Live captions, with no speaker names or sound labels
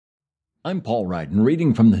I'm Paul Ryden,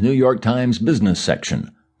 reading from the New York Times business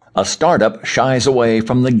section. A Startup Shies Away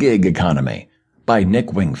from the Gig Economy by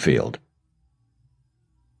Nick Wingfield.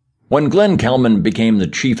 When Glenn Kelman became the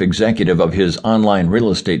chief executive of his online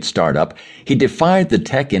real estate startup, he defied the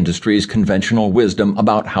tech industry's conventional wisdom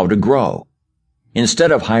about how to grow.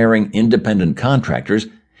 Instead of hiring independent contractors,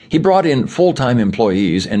 he brought in full-time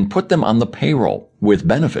employees and put them on the payroll with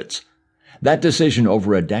benefits. That decision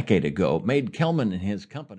over a decade ago made Kelman and his company